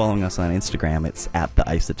you're not following us on Instagram, it's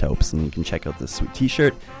 @theisotopes, and you can check out this sweet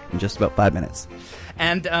T-shirt in just about 5 minutes.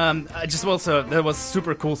 And just also, that was a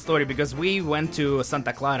super cool story because we went to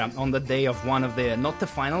Santa Clara on the day of one of the, not the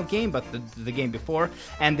final game, but the game before.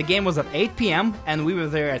 And the game was at 8 p.m. and we were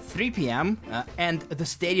there at 3 p.m. And the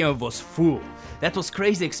stadium was full. That was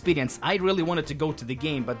crazy experience. I really wanted to go to the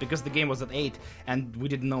game, but because the game was at 8 and we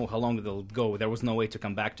didn't know how long it'll go, there was no way to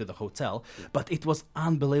come back to the hotel. But it was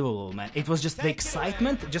unbelievable, man. It was just the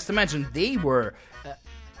excitement. Just imagine, they were...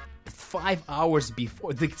 5 hours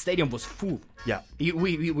before, the stadium was full. Yeah.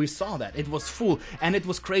 We saw that. It was full, and it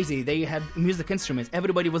was crazy. They had music instruments.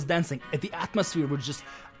 Everybody was dancing. The atmosphere was just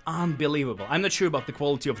unbelievable. I'm not sure about the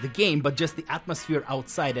quality of the game, but just the atmosphere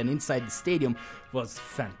outside and inside the stadium was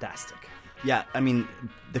fantastic. Yeah, I mean,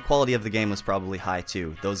 the quality of the game was probably high,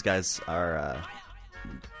 too. Those guys are...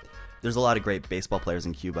 there's a lot of great baseball players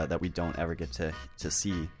in Cuba that we don't ever get to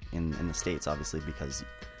see in the States, obviously, because...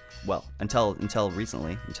 Well, until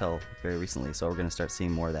very recently, so we're going to start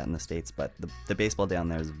seeing more of that in the States, but the baseball down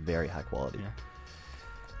there is very high quality. Yeah.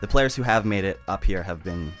 The players who have made it up here have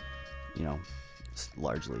been,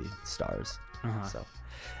 largely stars. So.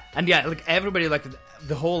 And yeah, like everybody, like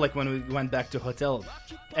the whole, like when we went back to hotel,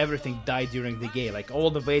 everything died during the game. Like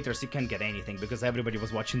all the waiters, you can't get anything because everybody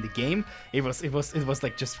was watching the game. It was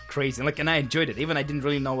like just crazy. And I enjoyed it. Even I didn't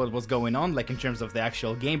really know what was going on, like in terms of the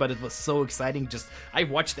actual game, but it was so exciting. I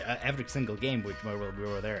watched every single game while we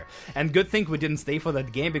were there. And good thing we didn't stay for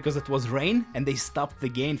that game because it was rain and they stopped the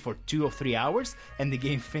game for 2 or 3 hours and the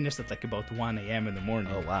game finished at like about 1 a.m. in the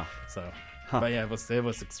morning. Oh wow! So. But yeah, it was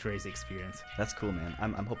a crazy experience. That's cool, man.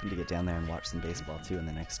 I'm hoping to get down there and watch some baseball too in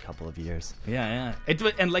the next couple of years. Yeah.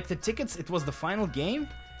 And like the tickets, it was the final game.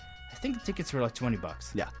 I think the tickets were like $20.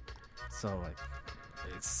 Yeah. So like,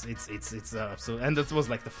 it's so, and this was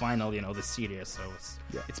like the final, the series. So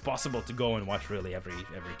it's possible to go and watch really every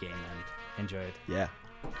game and enjoy it. Yeah.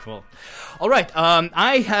 Cool. All right.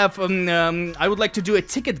 I would like to do a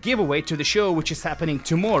ticket giveaway to the show, which is happening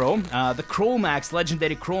tomorrow. The Cro-Mags,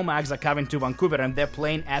 legendary Cro-Mags, are coming to Vancouver, and they're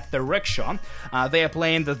playing at the Rickshaw. They are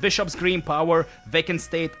playing the Bishop's Green Power, Vacant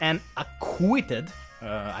State, and Acquitted.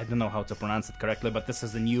 I don't know how to pronounce it correctly, but this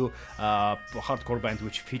is a new hardcore band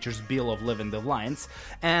which features Bill of Living the Lions.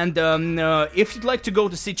 And if you'd like to go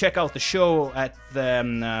to check out the show at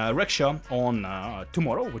the Rickshaw on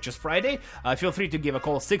tomorrow, which is Friday, feel free to give a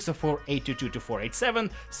call 604-822-2487,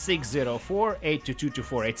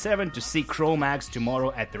 604-822-2487 to see Cro-Mags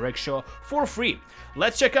tomorrow at the Rickshaw for free.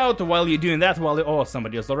 Let's check out while you're doing that.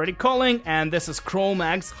 Somebody is already calling, and this is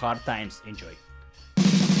Cro-Mags, Hard Times. Enjoy.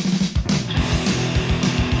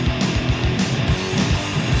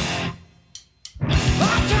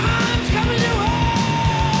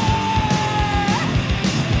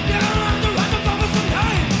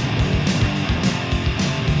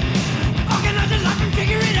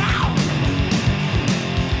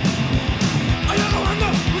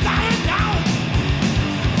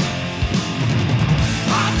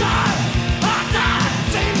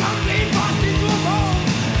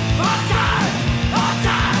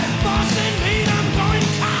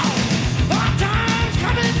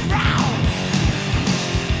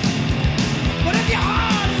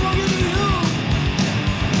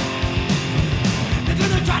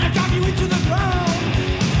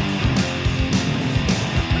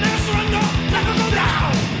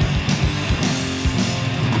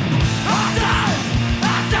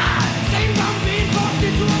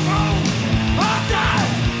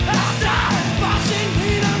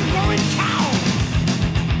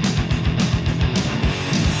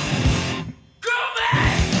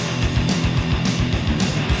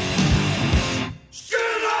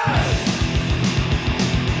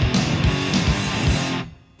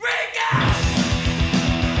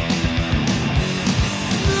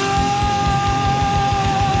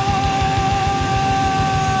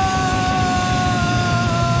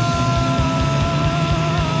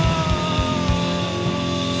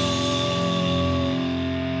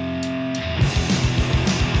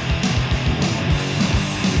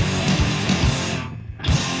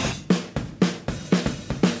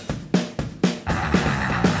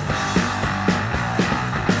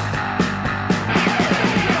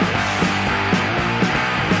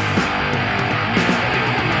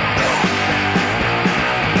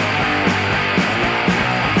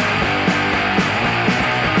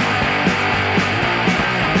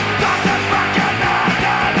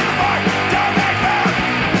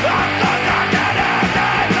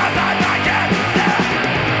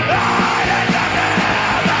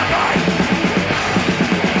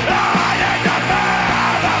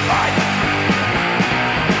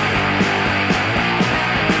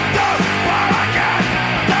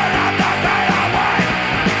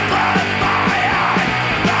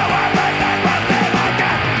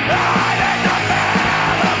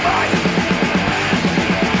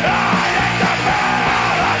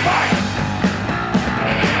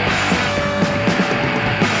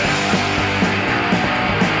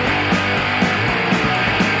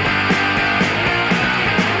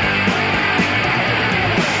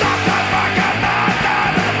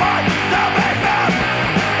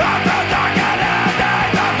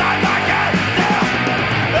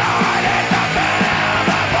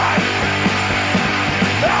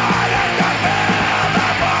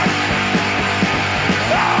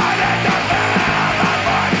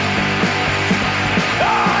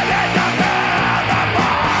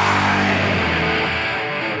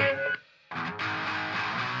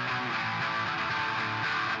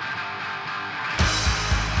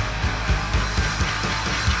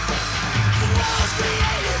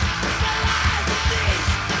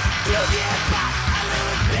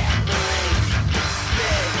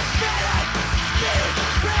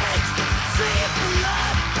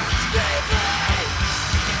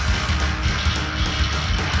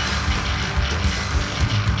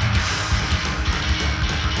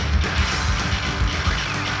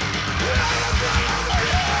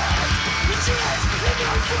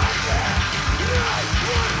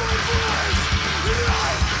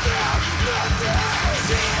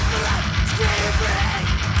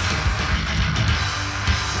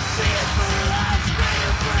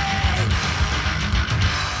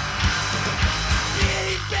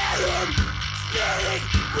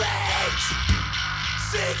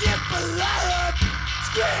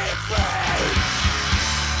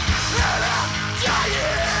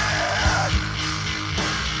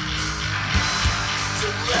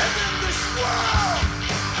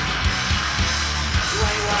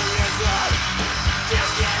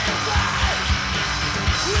 Just getting by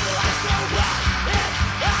with the lights go out.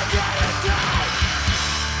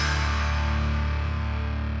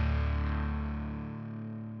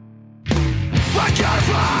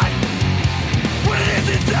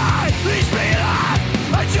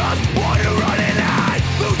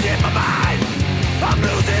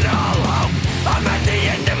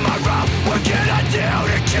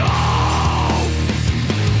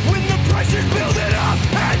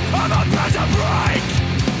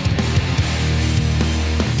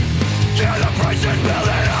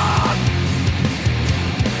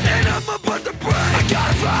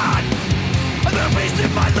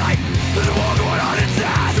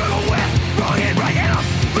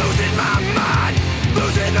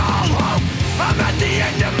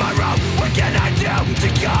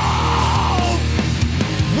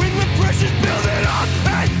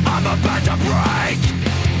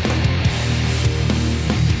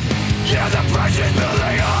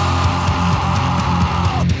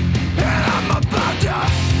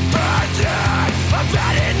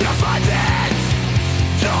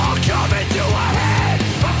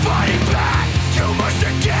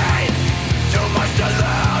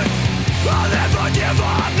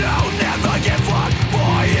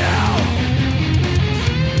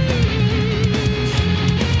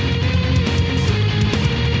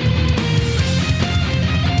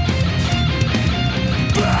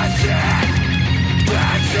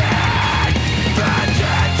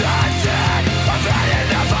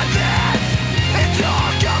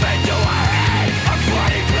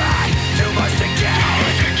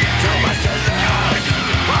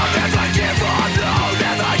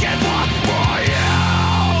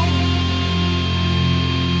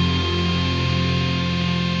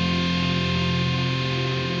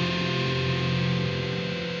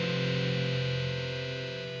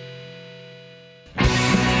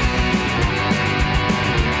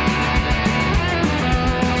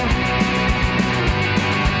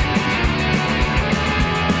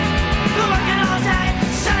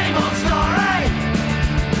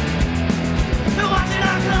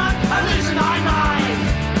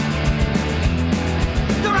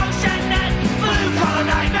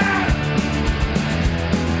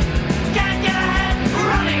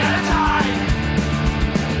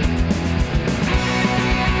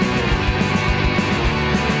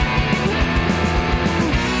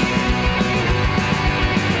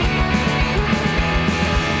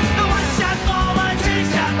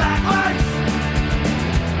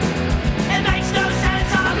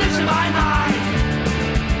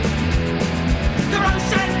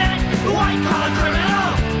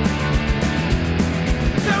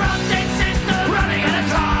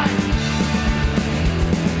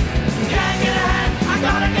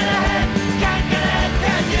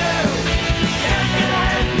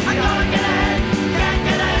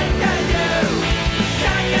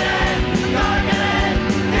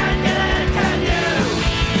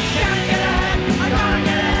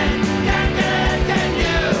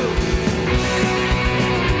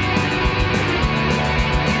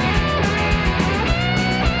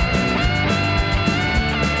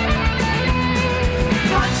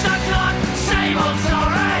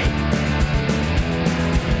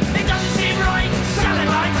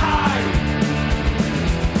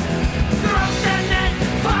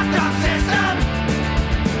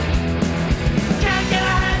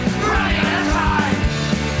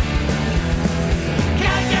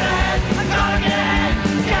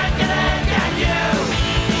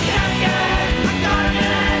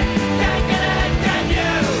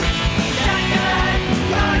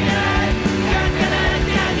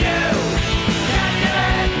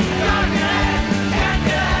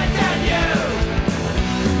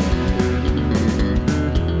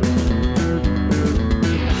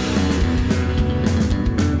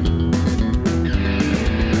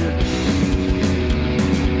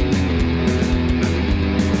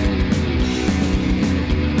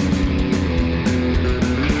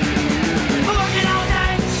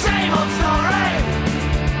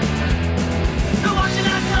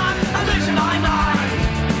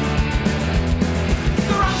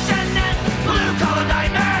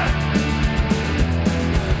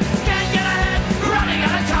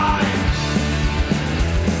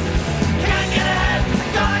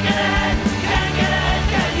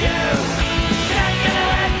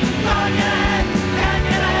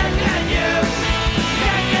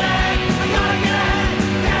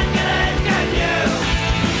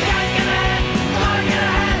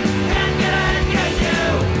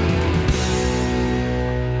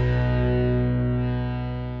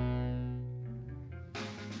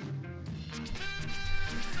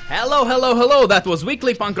 Hello. That was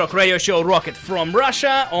weekly punk rock radio show Rocket from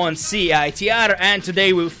Russia on CITR, and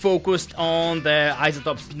today we focused on the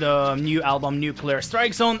Isotopes new album Nuclear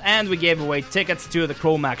Strike Zone, and we gave away tickets to the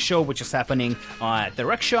Chromax show, which is happening at the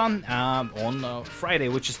Rection on Friday,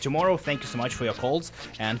 which is tomorrow. Thank you so much for your calls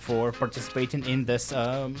and for participating in this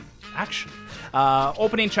action.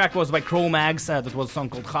 Opening track was by Chromax. That was a song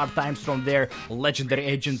called Hard Times from their legendary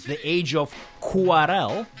agent, The Age of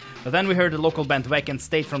Quarrel. Then we heard the local band Vacant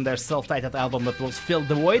State from their self-titled album that was Fill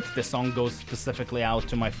the Void. The song goes specifically out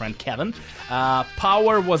to my friend Kevin.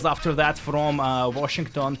 Power was after that from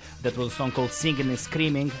Washington. That was a song called Singing and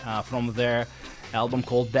Screaming from their album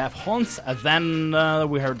called Deaf Haunts. Then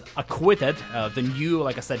we heard Acquitted, the new,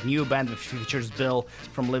 like I said, new band which features Bill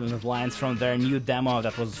from Living with Lions from their new demo.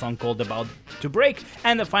 That was a song called About to Break.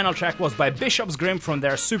 And the final track was by Bishop's Grim from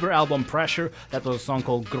their super album Pressure. That was a song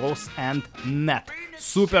called Gross and Net.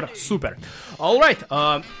 Super. Alright,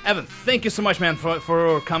 Evan, thank you so much, man,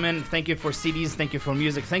 for coming. Thank you for CDs, thank you for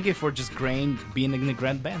music, thank you for just being in a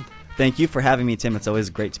grand band. Thank you for having me, Tim. It's always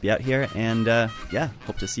great to be out here, and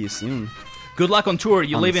hope to see you soon. Good luck on tour.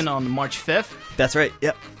 You leaving on March 5th. That's right,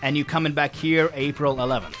 yep. And you coming back here April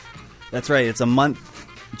 11th. That's right, it's a month,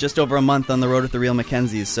 just over a month on the road with the Real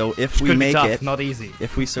Mackenzies, so if we make it, not easy.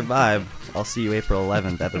 If we survive, I'll see you April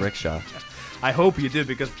 11th at the Rickshaw. I hope you do,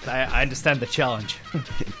 because I understand the challenge.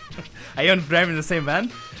 Are you driving the same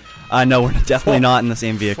van? No, we're definitely not in the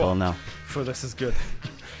same vehicle, no. This is good.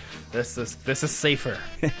 This is safer.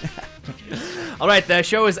 All right, the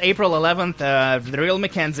show is April 11th. The Real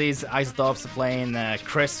Mackenzies, Isotopes playing.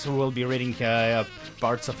 Chris will be reading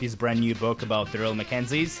parts of his brand new book about the Real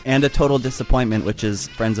Mackenzies. And A Total Disappointment, which is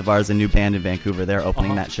friends of ours, a new band in Vancouver. They're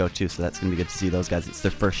opening that show too, so that's going to be good to see those guys. It's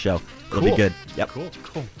their first show. It'll be good. Yep. Cool.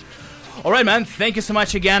 All right, man. Thank you so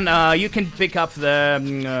much again. You can pick up the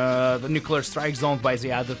Nuclear Strike Zone by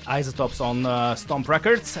the Isotopes on Stomp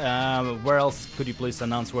Records. Where else could you please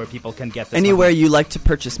announce where people can get this? Anywhere you like to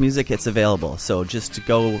purchase music, it's available. So just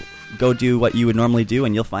go do what you would normally do,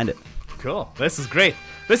 and you'll find it. Cool. This is great.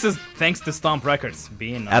 This is thanks to Stomp Records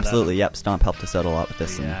being on absolutely. Yep. Stomp helped us out a lot with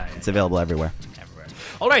this. It's available everywhere.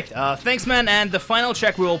 All right, thanks, man. And the final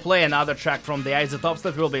track, we will play another track from the Isotopes.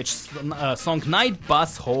 That will be song Night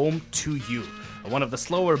Bus Home to You. One of the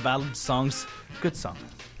slower ballad songs. Good song.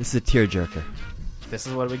 This is a tearjerker. This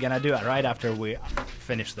is what we're gonna do right after we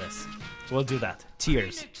finish this. We'll do that.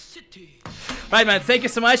 Tears. Right, man, thank you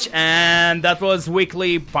so much. And that was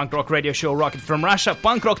weekly punk rock radio show Rocket from Russia.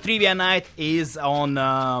 Punk rock trivia night is on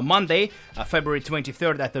Monday, February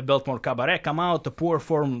 23rd at the Biltmore Cabaret. Come out, the poor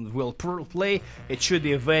form will play. It should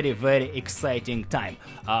be a very, very exciting time.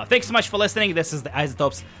 Thanks so much for listening. This is the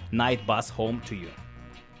Isotopes Night Bus Home to You.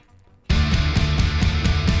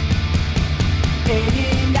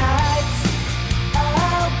 80 nights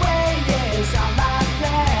away is all I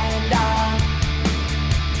planned on.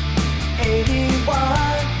 81,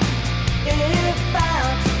 if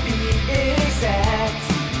found to be exact.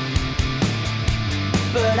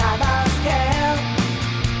 But I lost count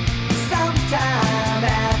sometime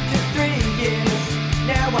after 3 years.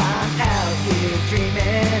 Now I'm out here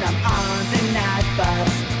dreaming. I'm on the night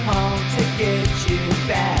bus home to get you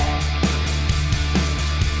back.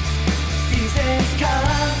 Seasons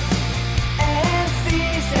come and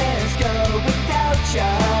seasons go without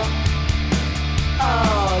you.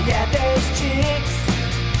 Oh yeah, there's chicks,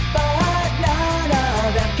 but none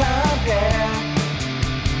of them compare.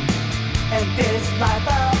 And this life